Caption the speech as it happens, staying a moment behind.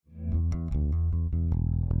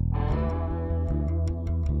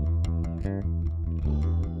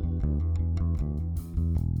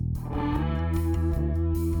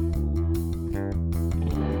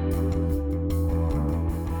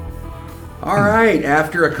All right,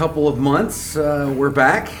 after a couple of months, we're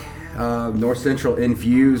back. North Central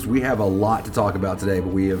Infused. We have a lot to talk about today,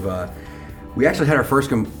 but we actually had our first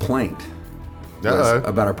complaint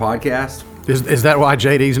about our podcast. Is that why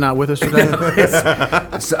JD's not with us today?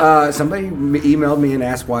 Somebody emailed me and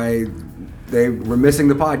asked why they were missing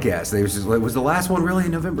the podcast. Was the last one really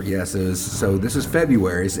in November? Yes, it was. So this is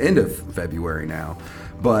February. It's end of February now.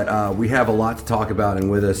 But we have a lot to talk about,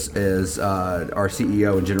 and with us is our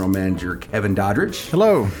CEO and General Manager, Kevin Doddridge.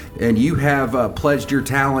 Hello. And you have pledged your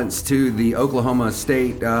talents to the Oklahoma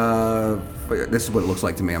State, this is what it looks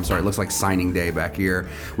like to me. I'm sorry, it looks like signing day back here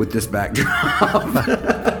with this backdrop.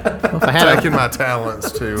 Taking my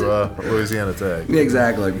talents to Louisiana Tech.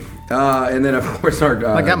 Exactly. And then, of course, our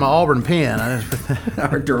I got my Auburn pen.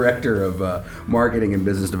 our Director of Marketing and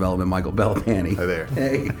Business Development, Michael Bellapani. Hi there.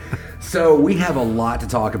 Hey. So we have a lot to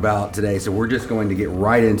talk about today, so we're just going to get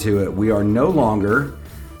right into it. We are no longer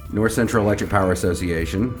North Central Electric Power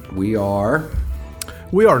Association. We are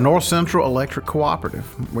North Central Electric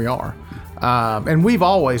Cooperative. We are. And we've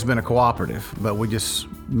always been a cooperative, but we just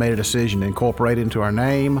made a decision to incorporate it into our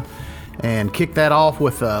name and kick that off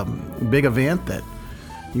with a big event that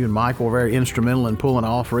you and Mike were very instrumental in pulling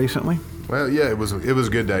off recently. Well, yeah, it was a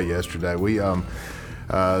good day yesterday. We,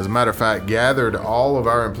 as a matter of fact, gathered all of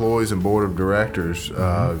our employees and board of directors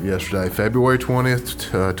yesterday, February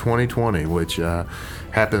 20th, 2020, which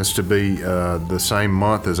happens to be the same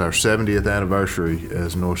month as our 70th anniversary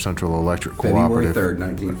as North Central Electric Cooperative. February 3rd,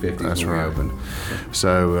 1950. That's when right. we opened.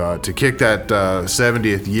 So to kick that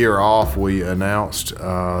 70th year off, we announced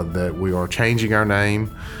that we are changing our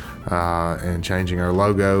name and changing our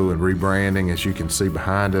logo and rebranding, as you can see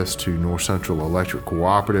behind us, to North Central Electric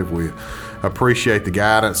Cooperative. We appreciate the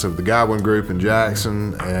guidance of the Godwin Group in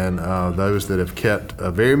Jackson and those that have kept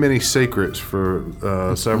very many secrets for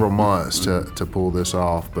several months to pull this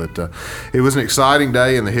off. But it was an exciting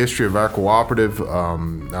day in the history of our cooperative.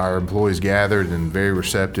 Our employees gathered and very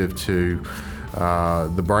receptive to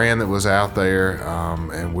the brand that was out there,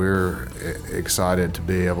 and we're excited to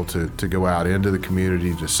be able to go out into the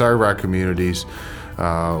community to serve our communities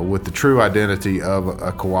with the true identity of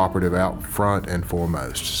a cooperative out front and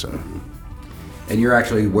foremost. So. And you're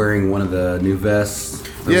actually wearing one of the new vests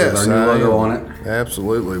Yes, with our new logo on it.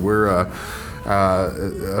 Absolutely. We're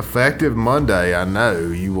effective Monday. I know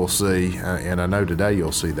you will see, and I know today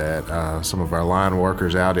you'll see that some of our line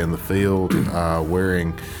workers out in the field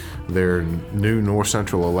wearing their new North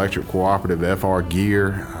Central Electric Cooperative FR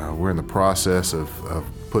gear. We're in the process of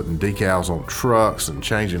putting decals on trucks and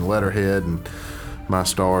changing letterhead and my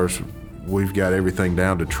stars. We've got everything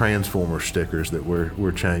down to transformer stickers that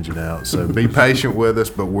we're changing out. So be patient with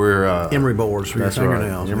us, but we're Emery boards for your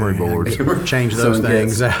fingernails. Right. Emery boards. Change those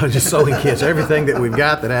things out. Just sewing kits. Everything that we've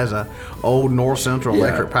got that has a old North Central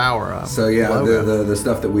Electric Power. So the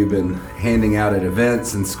stuff that we've been handing out at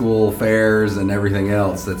events and school fairs and everything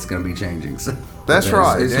else, that's going to be changing. So that's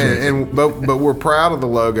right. But we're proud of the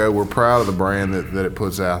logo. We're proud of the brand that it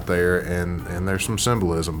puts out there, and there's some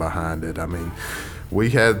symbolism behind it. I mean,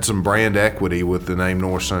 we had some brand equity with the name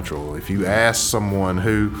North Central. If you ask someone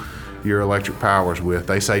who your electric power is with,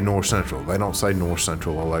 they say North Central. They don't say North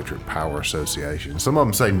Central Electric Power Association. Some of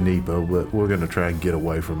them say NEPA, but we're going to try and get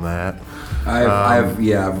away from that.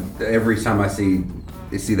 Every time I see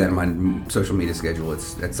that in my social media schedule, I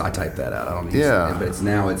type that out. I don't need to, but it's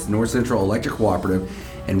North Central Electric Cooperative.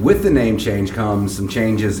 And with the name change comes some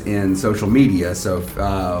changes in social media.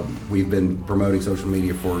 So we've been promoting social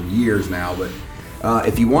media for years now, but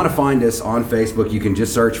if you want to find us on Facebook, you can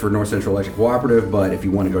just search for North Central Electric Cooperative, but if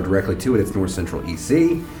you want to go directly to it, it's North Central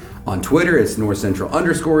EC. On Twitter, it's North Central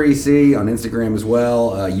 _EC. On Instagram as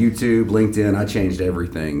well, YouTube, LinkedIn. I changed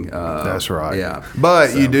everything. That's right. Yeah.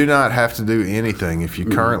 But you do not have to do anything. If you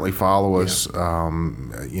currently follow us,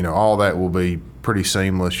 all that will be pretty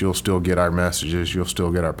seamless. You'll still get our messages. You'll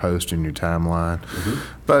still get our posts in your timeline.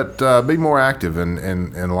 But be more active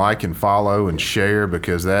and like and follow and share,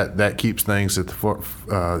 because that keeps things at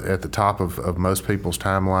the top of most people's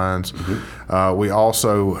timelines. We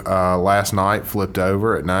also last night flipped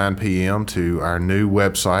over at 9 p.m. to our new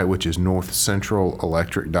website, which is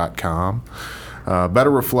northcentralelectric.com. Better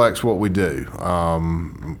reflects what we do.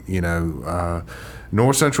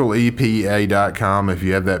 NorthCentralEPA.com, if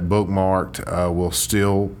you have that bookmarked, will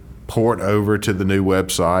still port over to the new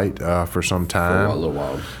website for some time. For a little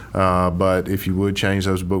while. But if you would change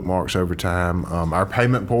those bookmarks over time. Our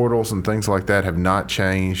payment portals and things like that have not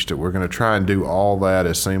changed. We're going to try and do all that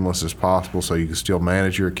as seamless as possible so you can still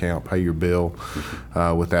manage your account, pay your bill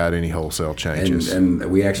without any wholesale changes. And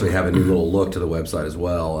we actually have a new little look to the website as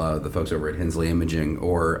well. The folks over at Hensley Imaging,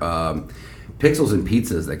 or Pixels and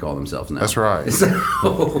Pizzas, they call themselves now. That's right.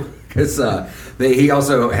 So, because he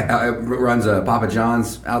also runs a Papa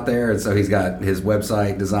John's out there, and so he's got his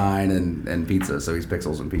website design and pizza. So he's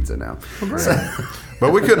Pixels and Pizza now.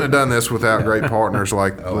 But we couldn't have done this without great partners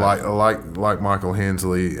like Michael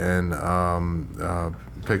Hensley and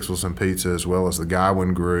Pixels and Pizza, as well as the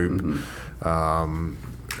Guywan Group.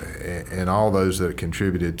 And all those that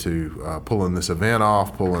contributed to pulling this event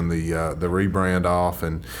off, pulling the rebrand off.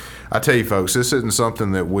 And I tell you, folks, this isn't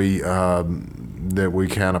something that we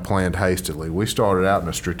kind of planned hastily. We started out in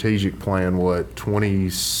a strategic plan.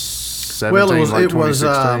 2017? Well, it was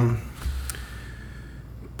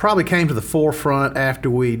probably came to the forefront after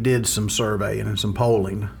we did some surveying and some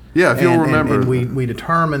polling. Yeah, if you'll remember, and we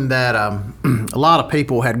determined that a lot of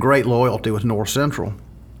people had great loyalty with North Central,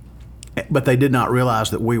 but they did not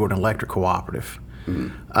realize that we were an electric cooperative.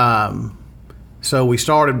 So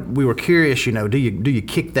we were curious, do you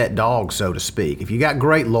kick that dog, so to speak? If you got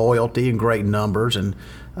great loyalty and great numbers and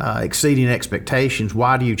exceeding expectations,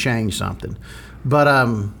 why do you change something? But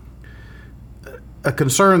a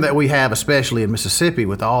concern that we have, especially in Mississippi,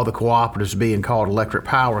 with all the cooperatives being called electric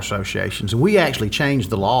power associations, and we actually changed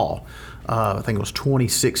the law. I think it was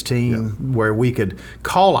 2016, where we could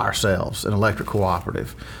call ourselves an electric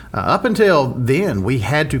cooperative. Up until then, we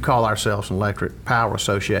had to call ourselves an electric power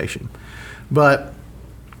association. But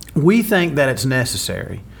we think that it's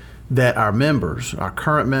necessary that our members, our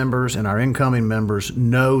current members and our incoming members,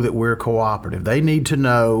 know that we're cooperative. They need to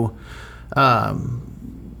know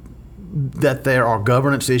that there are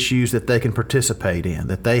governance issues that they can participate in,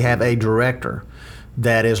 that they have a director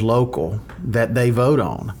that is local, that they vote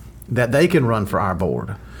on, that they can run for our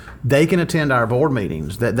board. They can attend our board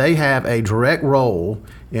meetings, that they have a direct role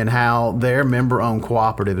in how their member-owned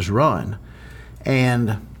cooperative is run.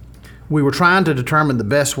 And we were trying to determine the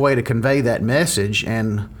best way to convey that message,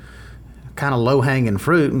 and kind of low-hanging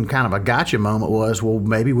fruit and kind of a gotcha moment was, well,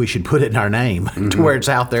 maybe we should put it in our name to where it's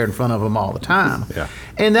out there in front of them all the time. Yeah.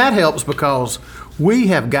 And that helps because we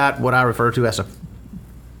have got what I refer to as a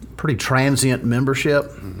pretty transient membership.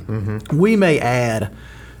 We may add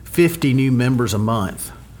 50 new members a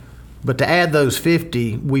month, but to add those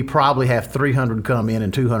 50, we probably have 300 come in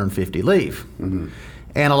and 250 leave.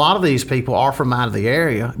 And a lot of these people are from out of the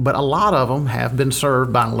area, but a lot of them have been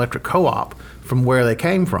served by an electric co-op from where they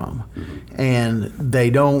came from. And they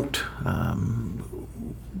don't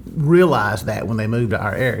realize that when they move to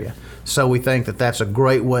our area. So we think that that's a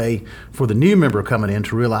great way for the new member coming in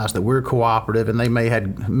to realize that we're cooperative, and they may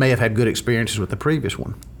have had good experiences with the previous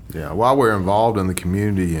one. Yeah, while we're involved in the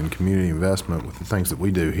community and community investment with the things that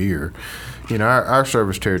we do here, our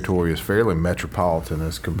service territory is fairly metropolitan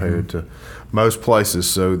as compared to most places.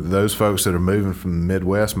 So those folks that are moving from the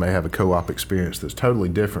Midwest may have a co-op experience that's totally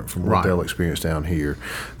different from what they'll experience down here.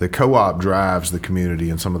 The co-op drives the community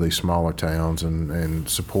in some of these smaller towns and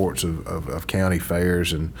supports of county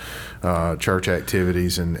fairs and church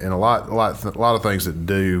activities and a lot of things that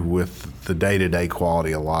do with the day-to-day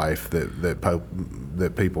quality of life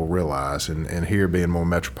that people realize. And here being more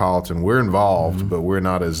metropolitan, we're involved, but we're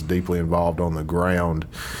not as deeply involved on the ground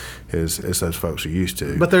as those folks are used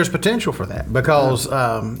to. But there's potential for that because,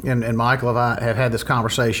 and Michael and I have had this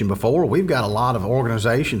conversation before, we've got a lot of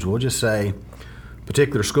organizations, we'll just say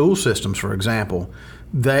particular school systems, for example,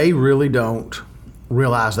 they really don't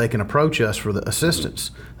realize they can approach us for the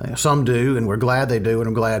assistance. Some do, and we're glad they do, and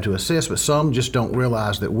I'm glad to assist, but some just don't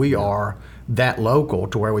realize that we are that local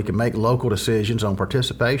to where we can make local decisions on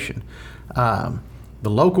participation. The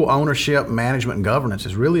local ownership, management, and governance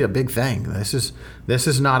is really a big thing. This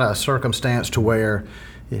is not a circumstance to where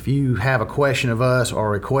if you have a question of us or a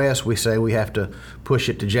request, we say we have to push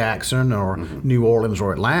it to Jackson or New Orleans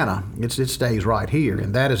or Atlanta. It stays right here,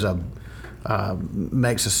 and that is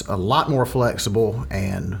makes us a lot more flexible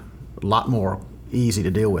and a lot more easy to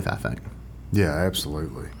deal with, I think. Yeah,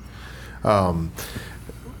 absolutely. The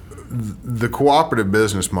cooperative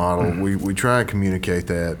business model, we try and communicate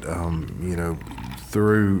that,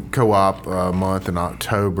 through Co-op month in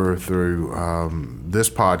October, through this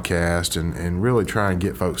podcast, and really try and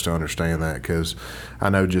get folks to understand that, because I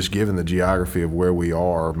know just given the geography of where we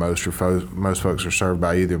are, most folks are served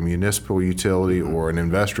by either a municipal utility or an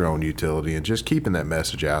investor-owned utility, and just keeping that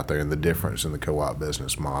message out there and the difference in the co-op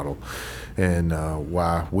business model and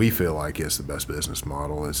why we feel like it's the best business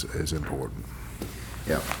model is important.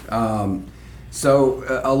 Yeah.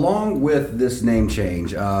 So along with this name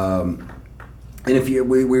change, and if you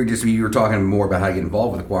were talking more about how to get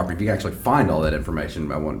involved with the cooperative, you can actually find all that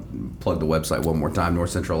information. I want to plug the website one more time,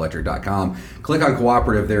 northcentralelectric.com. Click on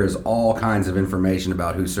cooperative. There's all kinds of information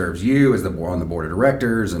about who serves you as on the board of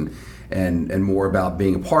directors and and more about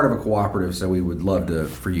being a part of a cooperative. So we would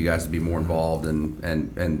love for you guys to be more involved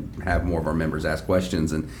and have more of our members ask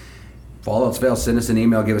questions. And if all else fails, send us an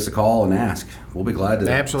email, give us a call, and ask. We'll be glad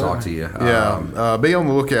to talk to you. Yeah. Be on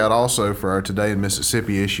the lookout also for our Today in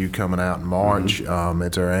Mississippi issue coming out in March. Mm-hmm.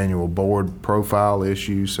 It's our annual board profile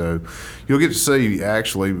issue. So you'll get to see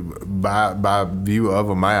actually by view of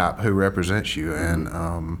a map who represents you. Mm-hmm. And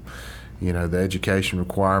the education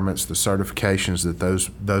requirements, the certifications that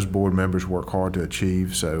those board members work hard to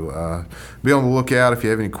achieve. So be on the lookout. If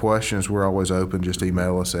you have any questions, we're always open. Just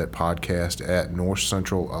email us at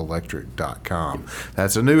podcast@northcentralelectric.com.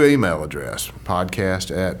 That's a new email address,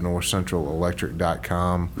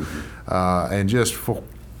 podcast@northcentralelectric.com. And just for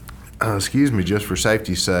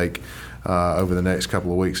safety's sake, over the next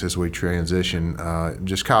couple of weeks as we transition,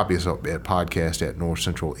 just copy us up at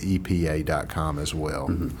podcast@northcentralepa.com as well.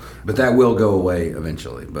 Mm-hmm. But that will go away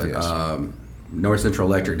eventually. But yes.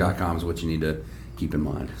 northcentralelectric.com is what you need to keep in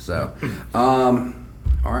mind. So, all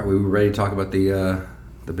right, we were ready to talk about the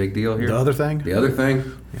big deal here? The other thing? The other thing?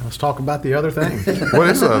 Yeah, let's talk about the other thing. What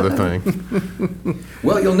is the other thing?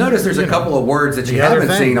 Well, you'll notice there's a couple of words that you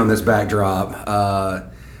haven't seen on this backdrop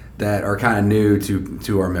that are kind of new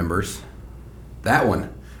to our members. That one.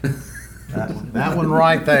 That one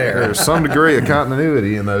right there. There's some degree of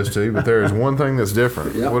continuity in those two, but there is one thing that's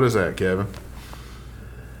different. Yep. What is that, Kevin?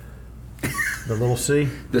 The little C?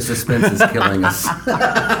 The suspense is killing us.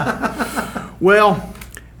 Well,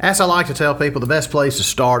 as I like to tell people, the best place to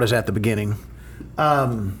start is at the beginning.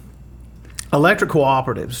 Electric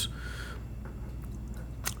cooperatives,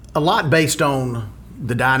 a lot based on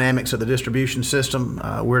the dynamics of the distribution system.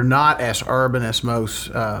 We're not as urban as most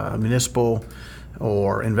municipal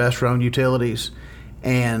or investor-owned utilities,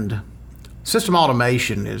 and system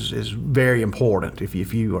automation is very important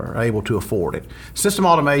if you are able to afford it. System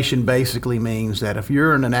automation basically means that if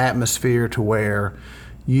you're in an atmosphere to where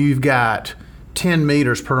you've got 10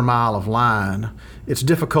 meters per mile of line, it's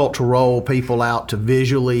difficult to roll people out to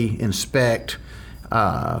visually inspect,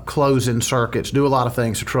 close in circuits, do a lot of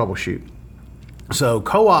things to troubleshoot. So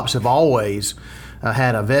co-ops have always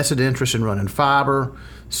had a vested interest in running fiber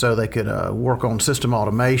so they could work on system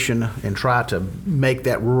automation and try to make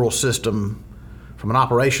that rural system from an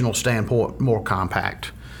operational standpoint more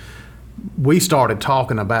compact. We started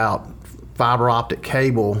talking about fiber optic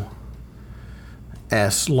cable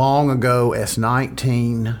as long ago as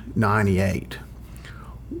 1998,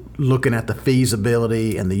 looking at the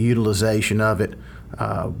feasibility and the utilization of it,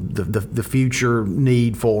 the future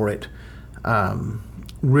need for it.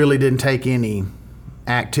 Really didn't take any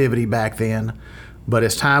activity back then, but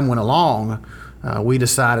as time went along, we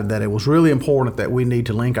decided that it was really important that we need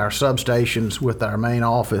to link our substations with our main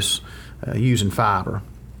office using fiber,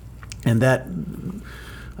 and that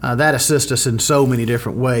assists us in so many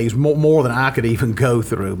different ways, more than I could even go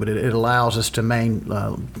through. But it allows us to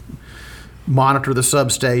monitor the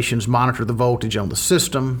substations, monitor the voltage on the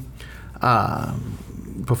system,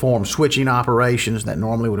 perform switching operations that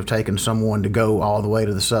normally would have taken someone to go all the way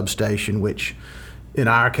to the substation, which in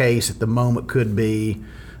our case at the moment could be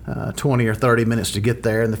 20 or 30 minutes to get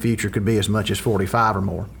there. In the future could be as much as 45 or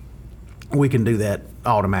more. We can do that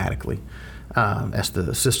automatically. As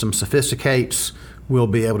the system sophisticates, we'll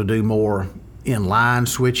be able to do more in-line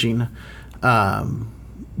switching,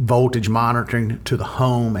 voltage monitoring to the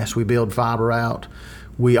home as we build fiber out.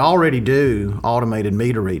 We already do automated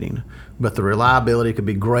meter reading, but the reliability could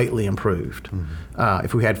be greatly improved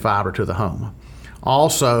if we had fiber to the home.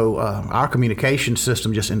 Also, our communication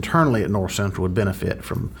system just internally at North Central would benefit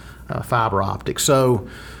from fiber optics. So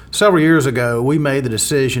several years ago, we made the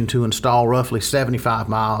decision to install roughly 75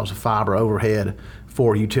 miles of fiber overhead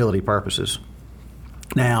for utility purposes.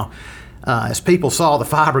 Now, as people saw the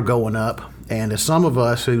fiber going up, and as some of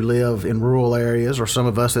us who live in rural areas, or some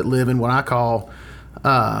of us that live in what I call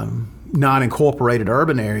non-incorporated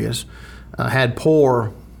urban areas, had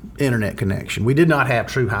poor internet connection. We did not have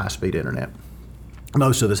true high-speed internet.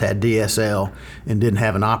 Most of us had DSL and didn't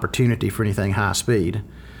have an opportunity for anything high speed.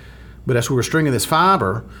 But as we were stringing this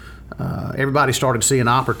fiber, everybody started to see an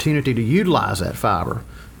opportunity to utilize that fiber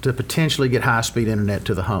to potentially get high-speed internet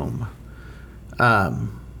to the home.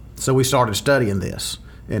 So we started studying this,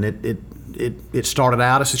 and it started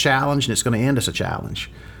out as a challenge, and it's going to end as a challenge.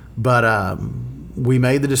 But we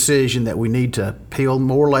made the decision that we need to peel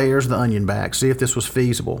more layers of the onion back, see if this was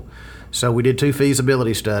feasible. So we did 2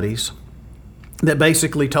 feasibility studies that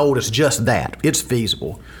basically told us just that. It's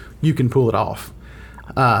feasible. You can pull it off.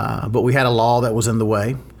 But we had a law that was in the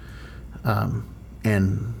way.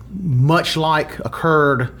 And much like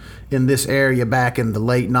occurred in this area back in the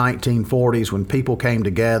late 1940s when people came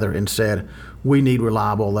together and said, we need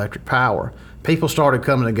reliable electric power, people started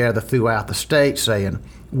coming together throughout the state saying,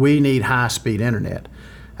 we need high-speed internet.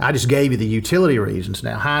 I just gave you the utility reasons.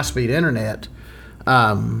 Now, high-speed internet,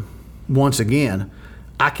 once again,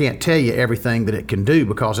 I can't tell you everything that it can do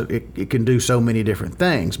because it can do so many different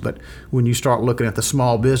things. But when you start looking at the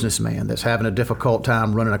small businessman that's having a difficult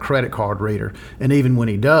time running a credit card reader, and even when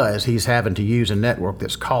he does, he's having to use a network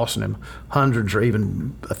that's costing him hundreds or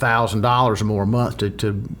even $1,000 or more a month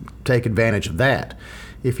to take advantage of that.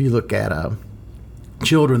 If you look at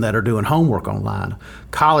children that are doing homework online,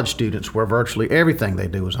 college students where virtually everything they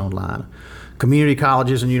do is online, community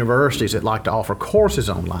colleges and universities that like to offer courses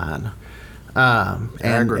online.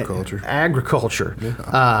 Agriculture.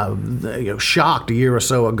 Yeah. Shocked a year or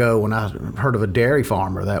so ago when I heard of a dairy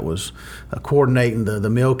farmer that was coordinating the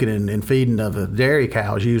milking and feeding of the dairy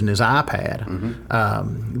cows using his iPad,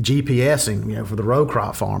 GPSing, for the row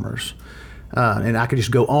crop farmers. And I could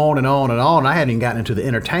just go on and on and on. I hadn't even gotten into the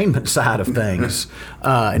entertainment side of things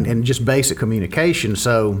and just basic communication.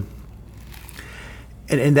 So.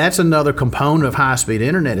 And that's another component of high-speed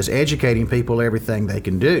internet is educating people everything they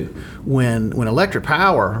can do. When electric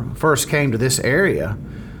power first came to this area,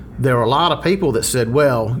 there were a lot of people that said,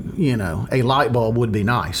 well, a light bulb would be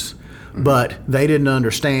nice. But they didn't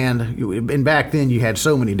understand, and back then you had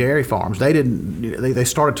so many dairy farms, they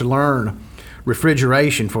started to learn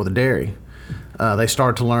refrigeration for the dairy. They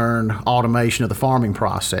started to learn automation of the farming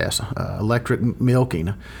process, electric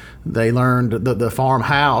milking. They learned the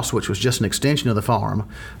farmhouse, which was just an extension of the farm,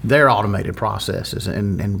 their automated processes.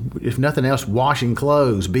 And if nothing else, washing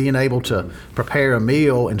clothes, being able to prepare a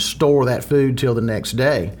meal and store that food till the next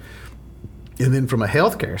day. And then from a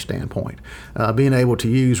healthcare standpoint, being able to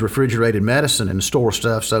use refrigerated medicine and store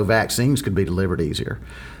stuff so vaccines could be delivered easier.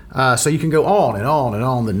 So you can go on and on and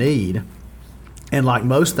on the need. And like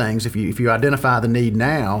most things, if you identify the need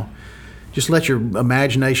now, just let your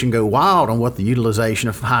imagination go wild on what the utilization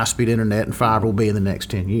of high-speed internet and fiber will be in the next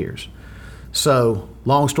 10 years. So,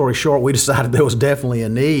 long story short, we decided there was definitely a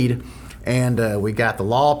need, and we got the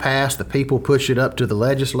law passed. The people pushed it up to the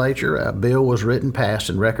legislature. A bill was written, passed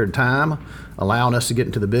in record time, allowing us to get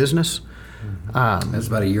into the business. That's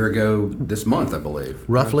about a year ago this month, I believe.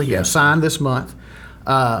 Roughly, yeah, signed this month.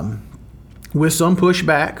 With some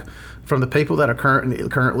pushback from the people that are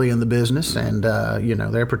currently in the business, and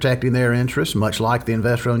they're protecting their interests, much like the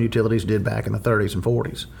investor-owned utilities did back in the 30s and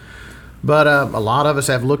 40s. But a lot of us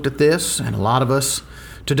have looked at this, and a lot of us,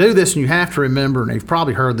 to do this, and you have to remember, and you've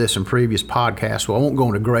probably heard this in previous podcasts, so I won't go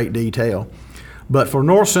into great detail, but for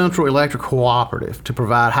North Central Electric Cooperative to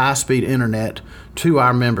provide high-speed internet to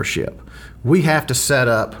our membership, we have to set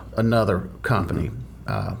up another company,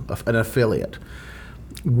 an affiliate.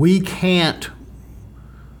 We can't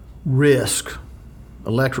risk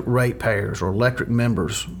electric ratepayers or electric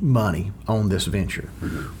members' money on this venture.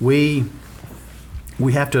 We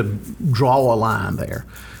have to draw a line there,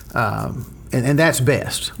 and that's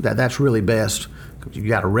best. That's really best. You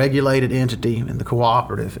got a regulated entity and the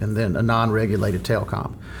cooperative, and then a non-regulated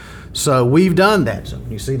telecom. So we've done that. So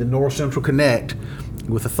you see the North Central Connect,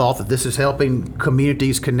 with the thought that this is helping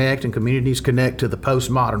communities connect and communities connect to the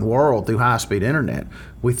postmodern world through high-speed internet.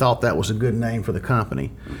 We thought that was a good name for the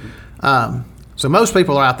company. So most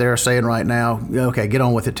people out there are saying right now, okay, get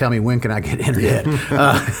on with it. Tell me, when can I get internet?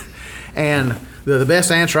 And the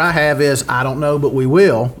best answer I have is, I don't know, but we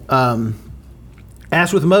will.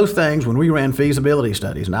 As with most things, when we ran feasibility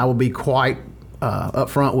studies, and I will be quite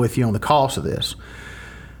upfront with you on the cost of this,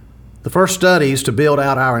 the first studies to build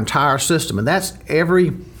out our entire system, and that's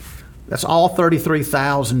all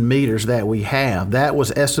 33,000 meters that we have. That was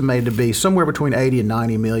estimated to be somewhere between $80 and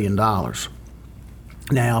 $90 million.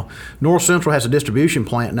 Now, North Central has a distribution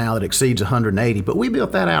plant now that exceeds 180, but we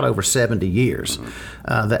built that out over 70 years.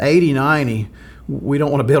 The 80, 90, we don't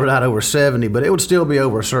want to build it out over 70, but it would still be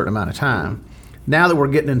over a certain amount of time. Now that we're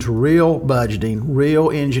getting into real budgeting, real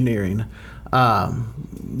engineering,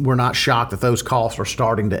 we're not shocked that those costs are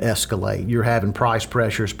starting to escalate. You're having price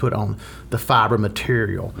pressures put on the fiber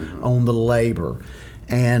material, on the labor.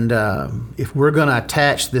 And if we're going to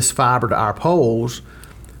attach this fiber to our poles,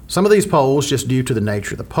 some of these poles, just due to the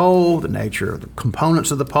nature of the pole, the nature of the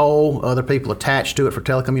components of the pole, other people attached to it for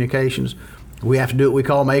telecommunications, we have to do what we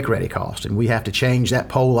call make-ready cost, and we have to change that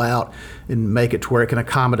pole out and make it to where it can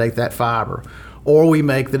accommodate that fiber. Or we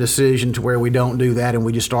make the decision to where we don't do that and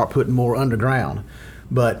we just start putting more underground.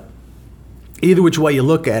 But either which way you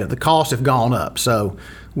look at it, the costs have gone up. So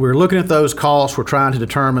we're looking at those costs. We're trying to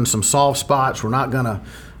determine some soft spots. We're not going to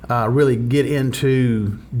really get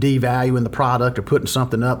into devaluing the product or putting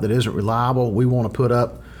something up that isn't reliable. We want to put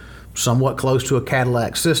up somewhat close to a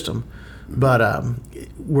Cadillac system. But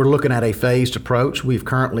we're looking at a phased approach. We've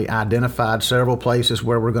currently identified several places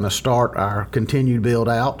where we're going to start our continued build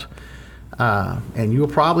out. And you'll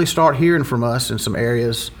probably start hearing from us in some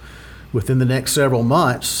areas within the next several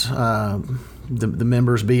months. The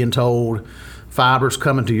members being told, fiber's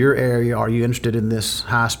coming to your area. Are you interested in this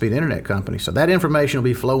high-speed internet company? So that information will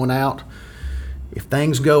be flowing out. If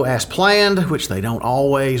things go as planned, which they don't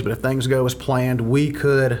always, but if things go as planned, we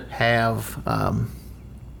could have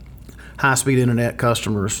high-speed internet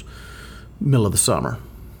customers middle of the summer.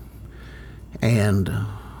 And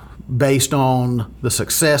based on the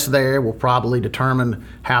success there, we'll probably determine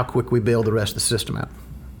how quick we build the rest of the system out.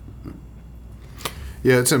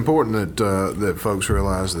 Yeah, it's important that folks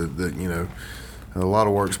realize that you know, a lot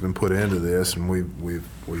of work's been put into this, and we've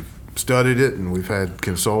studied it, and we've had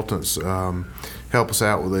consultants help us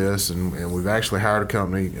out with this, and we've actually hired a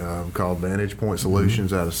company called Vantage Point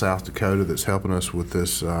Solutions out of South Dakota that's helping us with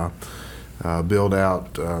this build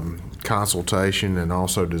out consultation and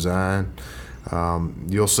also design.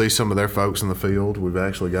 You'll see some of their folks in the field. We've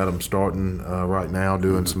actually got them starting right now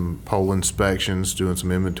doing some pole inspections, doing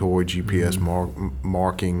some inventory, GPS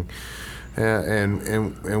marking.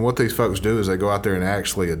 And what these folks do is they go out there and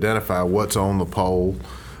actually identify what's on the pole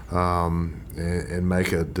and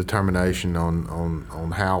make a determination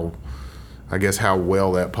on how, I guess, how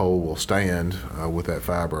well that pole will stand with that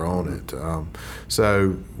fiber on it.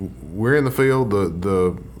 So we're in the field.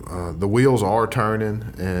 The wheels are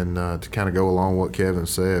turning, and to kind of go along what Kevin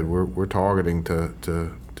said, we're targeting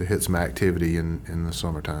to hit some activity in the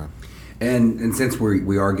summertime. And since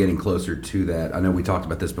we are getting closer to that, I know we talked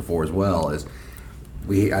about this before as well.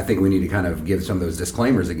 I think we need to kind of give some of those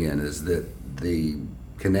disclaimers again. Is that the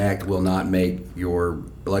Connect will not make your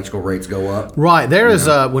electrical rates go up? Right. There is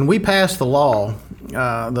when we passed the law,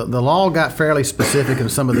 the law got fairly specific in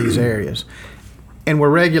some of these areas. And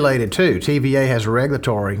we're regulated too. TVA has a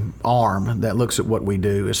regulatory arm that looks at what we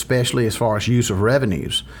do, especially as far as use of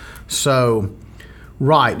revenues. So,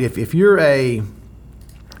 right, if you're a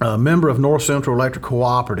member of North Central Electric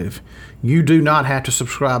Cooperative, you do not have to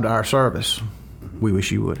subscribe to our service. We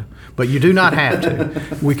wish you would. But you do not have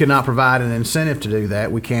to. We cannot provide an incentive to do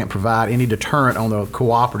that. We can't provide any deterrent on the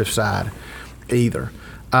cooperative side either.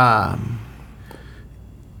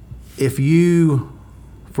 If you,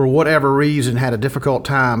 for whatever reason, had a difficult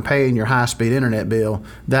time paying your high-speed internet bill,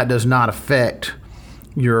 that does not affect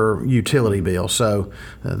your utility bill. So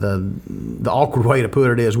the awkward way to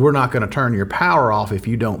put it is we're not going to turn your power off if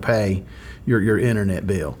you don't pay your internet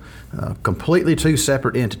bill. Completely two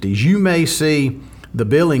separate entities. You may see the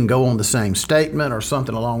billing go on the same statement or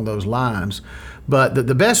something along those lines, but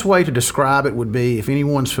the best way to describe it would be if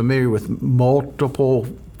anyone's familiar with multiple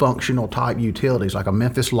functional type utilities like a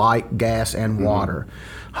Memphis Light, gas and water,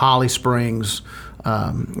 Holly Springs,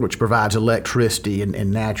 which provides electricity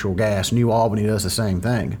and natural gas. New Albany does the same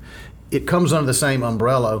thing. It comes under the same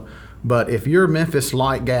umbrella, but if you're Memphis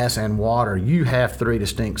Light, gas, and water, you have three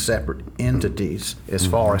distinct separate entities as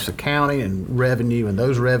far as accounting and revenue, and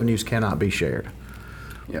those revenues cannot be shared.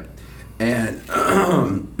 Yep.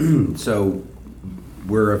 And so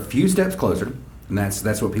we're a few steps closer. And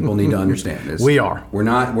that's what people need to understand. We are. We're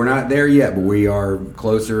not there yet, but we are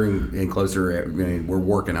closer and closer. We're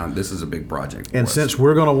working on. This is a big project. And since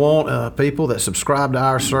we're going to want people that subscribe to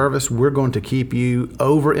our service, we're going to keep you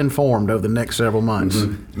over-informed over the next several months.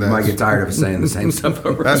 You might get tired of us saying the same stuff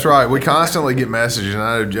over. That's right. We constantly get messages, and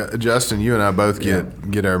I know Justin, you and I both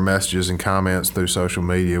get our messages and comments through social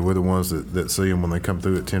media. We're the ones that see them when they come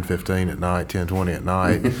through at 10:15 at night, 10:20 at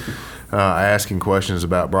night. Asking questions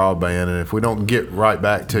about broadband, and if we don't get right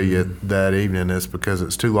back to you that evening, it's because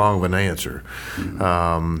it's too long of an answer.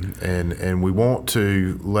 And we want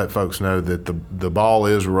to let folks know that the ball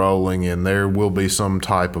is rolling, and there will be some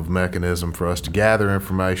type of mechanism for us to gather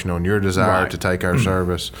information on your desire to take our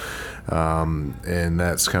service, and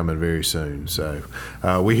that's coming very soon. So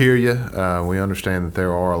we hear you. We understand that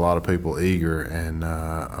there are a lot of people eager, and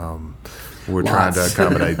we're trying to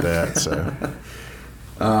accommodate that. So.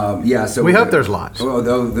 So we hope there's lots. Well,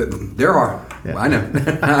 there are. Yeah. I know.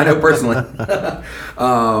 I know personally.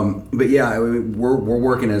 But yeah, we're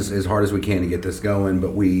working as hard as we can to get this going.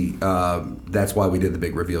 But that's why we did the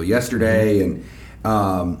big reveal yesterday. And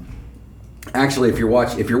actually, if you're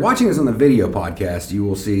watching us on the video podcast, you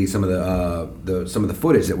will see some of the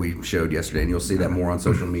footage that we showed yesterday, and you'll see that more on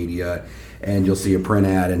social media. And you'll see a print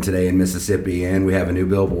ad in Today in Mississippi, and we have a new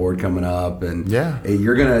billboard coming up, and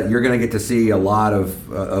you're gonna get to see a lot of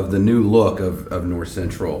the new look of North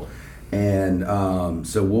Central. And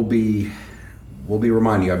so we'll be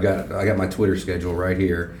reminding you. I got my Twitter schedule right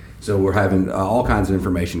here. So we're having all kinds of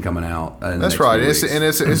information coming out. That's right.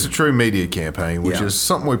 It's a true media campaign, which is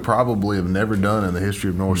something we probably have never done in the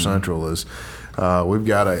history of North Central. Is we've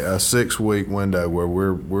got a 6-week window where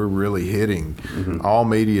we're really hitting all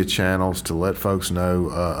media channels to let folks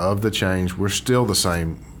know of the change. We're still the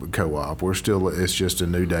same co-op. It's just a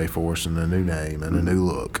new day for us and a new name and a new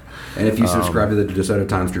look. And if you subscribe to the DeSoto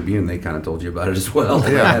Times Tribune, they kind of told you about it as well.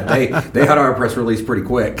 Yeah, they had our press release pretty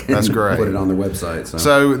quick. That's great. Put it on their website.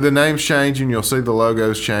 So the name's changing. You'll see the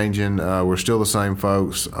logos changing. We're still the same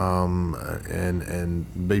folks,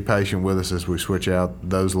 and be patient with us as we switch out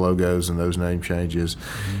those logos and those name changes,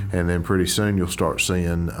 and then pretty soon you'll start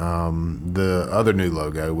seeing the other new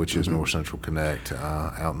logo, which is North Central Connect,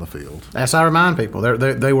 out in the field. As I remind people,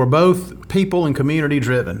 they were both people and community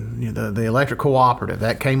driven. The electric cooperative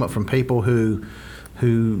that came up from people who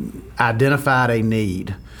identified a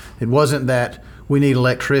need. It wasn't that we need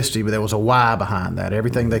electricity, but there was a why behind that,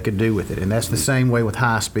 everything they could do with it. And that's the same way with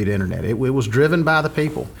high-speed internet. It was driven by the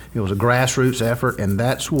people. It was a grassroots effort, and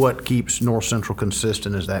that's what keeps North Central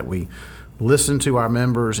consistent, is that we listen to our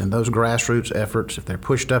members, and those grassroots efforts, if they're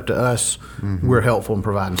pushed up to us, we're helpful in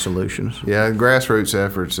providing solutions. Yeah, grassroots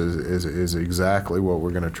efforts is exactly what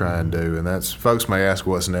we're going to try and do. And that's, folks may ask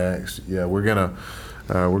what's next. Yeah, we're going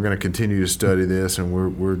to continue to study this, and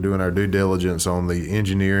we're doing our due diligence on the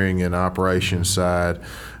engineering and operations side,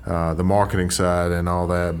 the marketing side, and all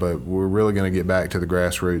that. But we're really going to get back to the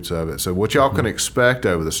grassroots of it. So what y'all can expect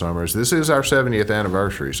over the summer is this is our 70th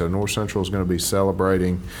anniversary. So North Central is going to be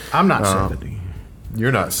celebrating. I'm not 70.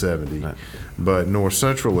 You're not 70, but North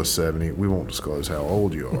Central is 70. We won't disclose how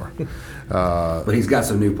old you are. But he's got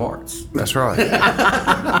some new parts. That's right.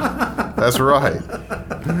 That's right.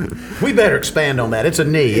 We better expand on that. It's a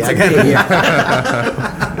knee. It's a knee,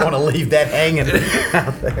 I want to leave that hanging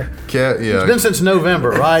out there. It's been since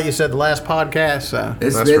November, right? You said the last podcast.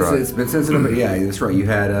 It's been since November. Yeah, that's right. You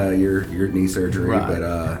had your knee surgery,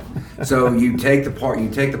 right. But so you take the part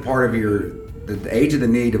of the age of the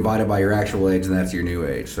knee divided by your actual age, and that's your new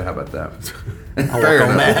age. So how about that? I'll work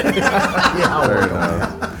on that. I'll work on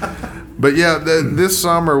that. But yeah, this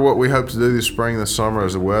summer, what we hope to do this spring, this summer,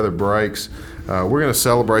 as the weather breaks, we're going to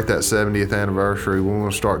celebrate that 70th anniversary. We're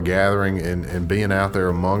going to start gathering and being out there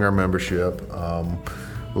among our membership.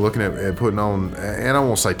 We're looking at putting on, and I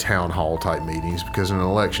won't say town hall type meetings, because in an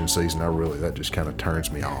election season, that just kind of turns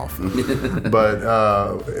me off. But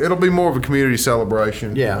it'll be more of a community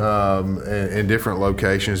celebration. Yeah. In different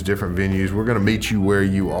locations, different venues. We're going to meet you where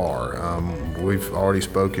you are. We've already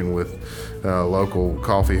spoken with local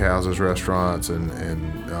coffee houses, restaurants, and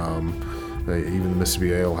even the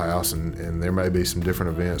Mississippi Ale House, and there may be some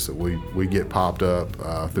different events that we get popped up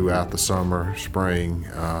throughout the summer, spring,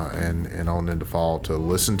 and on into fall to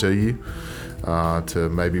listen to you, to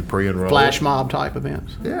maybe pre-enroll. Flash mob type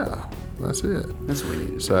events. Yeah, that's it. That's what we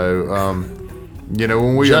need. So,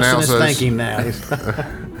 when we Justin announce is those, thinking now.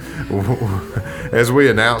 as we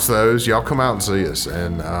announce those, y'all come out and see us,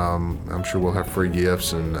 and I'm sure we'll have free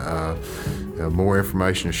gifts and more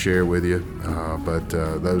information to share with you, but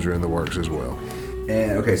those are in the works as well.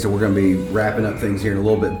 And okay, so we're going to be wrapping up things here in a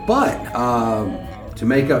little bit, but to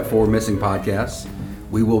make up for missing podcasts,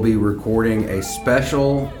 we will be recording a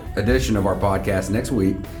special edition of our podcast next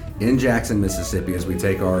week in Jackson, Mississippi, as we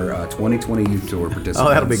take our 2020 Youth Tour participants. Oh,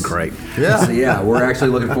 that'll be great. Yeah. So, yeah, we're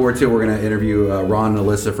actually looking forward to it. We're going to interview Ron and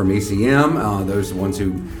Alyssa from ECM. Those are the ones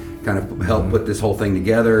who kind of helped put this whole thing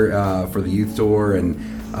together for the Youth Tour, and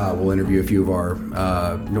we'll interview a few of our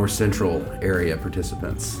North Central area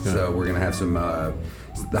participants. Yeah. So we're going to have some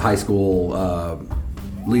the high school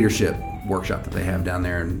leadership workshop that they have down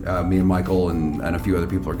there, and me and Michael and a few other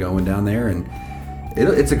people are going down there, and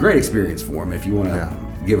it's a great experience for them if you want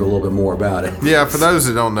to give a little bit more about it. Yeah, for those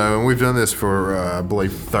that don't know, and we've done this for, I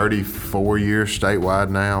believe, 34 years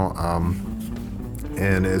statewide now,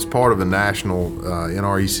 and as part of the national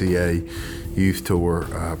NRECA Youth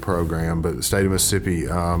Tour program, but the state of Mississippi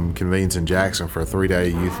convenes in Jackson for a 3-day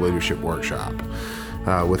youth leadership workshop.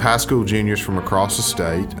 With high school juniors from across the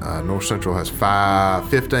state, North Central has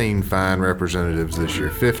 15 fine representatives this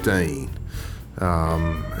year, 15.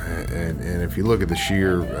 And if you look at the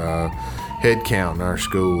sheer head count in our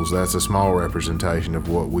schools, that's a small representation of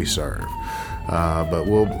what we serve. But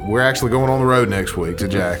we're actually going on the road next week to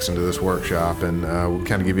Jackson to this workshop, and we'll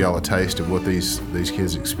kind of give you all a taste of what these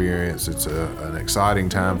kids experience. It's an exciting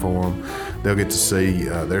time for them. They'll get to see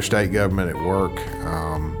their state government at work,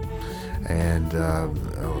 and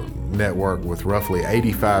network with roughly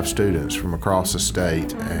 85 students from across the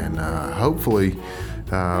state, and hopefully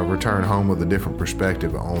return home with a different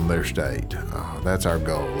perspective on their state. That's our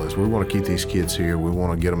goal. Is we want to keep these kids here. We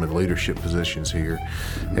want to get them in leadership positions here,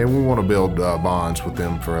 and we want to build bonds with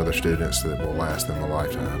them for other students that will last them a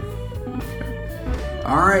lifetime.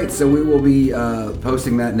 All right, so we will be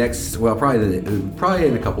posting that probably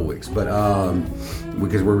in a couple weeks, but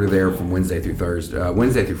because we're there from Wednesday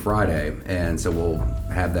through Friday, and so we'll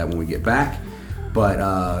have that when we get back.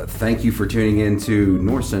 But thank you for tuning in to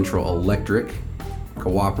North Central Electric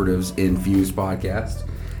Cooperatives Infused podcast.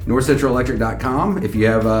 NorthCentralElectric.com. If you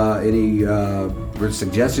have any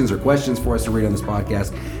suggestions or questions for us to read on this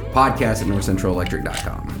podcast at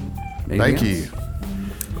NorthCentralElectric.com. Thank you.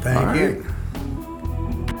 Thank you.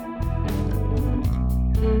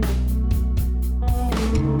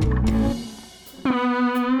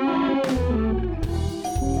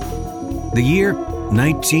 The year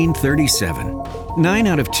 1937. 9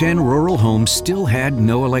 out of 10 rural homes still had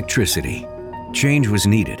no electricity. Change was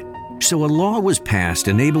needed, so a law was passed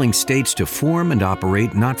enabling states to form and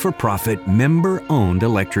operate not-for-profit, member-owned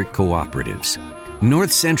electric cooperatives.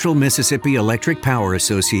 North Central Mississippi Electric Power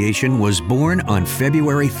Association was born on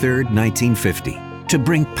February 3, 1950, to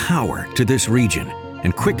bring power to this region,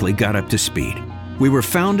 and quickly got up to speed. We were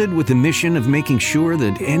founded with the mission of making sure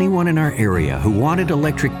that anyone in our area who wanted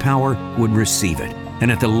electric power would receive it,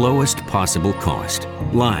 and at the lowest possible cost.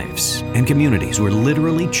 Lives and communities were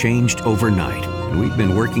literally changed overnight, and we've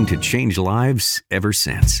been working to change lives ever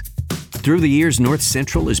since. Through the years, North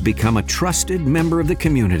Central has become a trusted member of the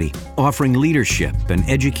community, offering leadership and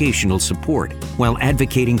educational support while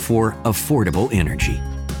advocating for affordable energy.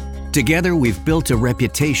 Together, we've built a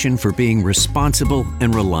reputation for being responsible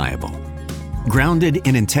and reliable, grounded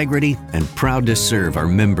in integrity and proud to serve our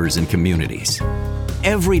members and communities.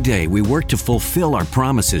 Every day, we work to fulfill our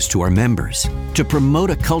promises to our members, to promote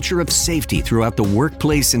a culture of safety throughout the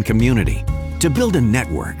workplace and community, to build a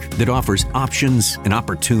network that offers options and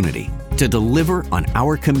opportunity, to deliver on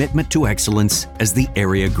our commitment to excellence as the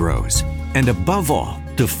area grows, and above all,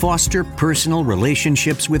 to foster personal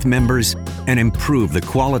relationships with members and improve the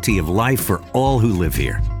quality of life for all who live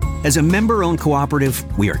here. As a member-owned cooperative,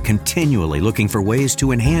 we are continually looking for ways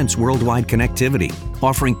to enhance worldwide connectivity,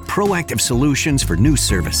 offering proactive solutions for new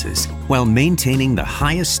services while maintaining the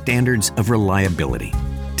highest standards of reliability.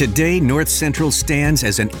 Today, North Central stands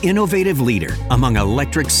as an innovative leader among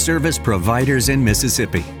electric service providers in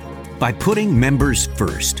Mississippi. By putting members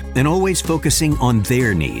first and always focusing on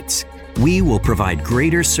their needs, we will provide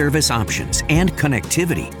greater service options and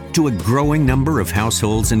connectivity to a growing number of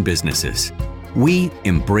households and businesses. We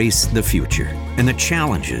embrace the future and the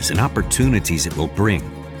challenges and opportunities it will bring.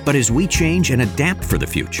 But as we change and adapt for the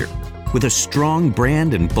future, with a strong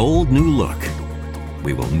brand and bold new look,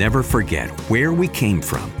 we will never forget where we came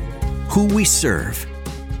from, who we serve,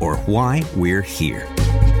 or why we're here.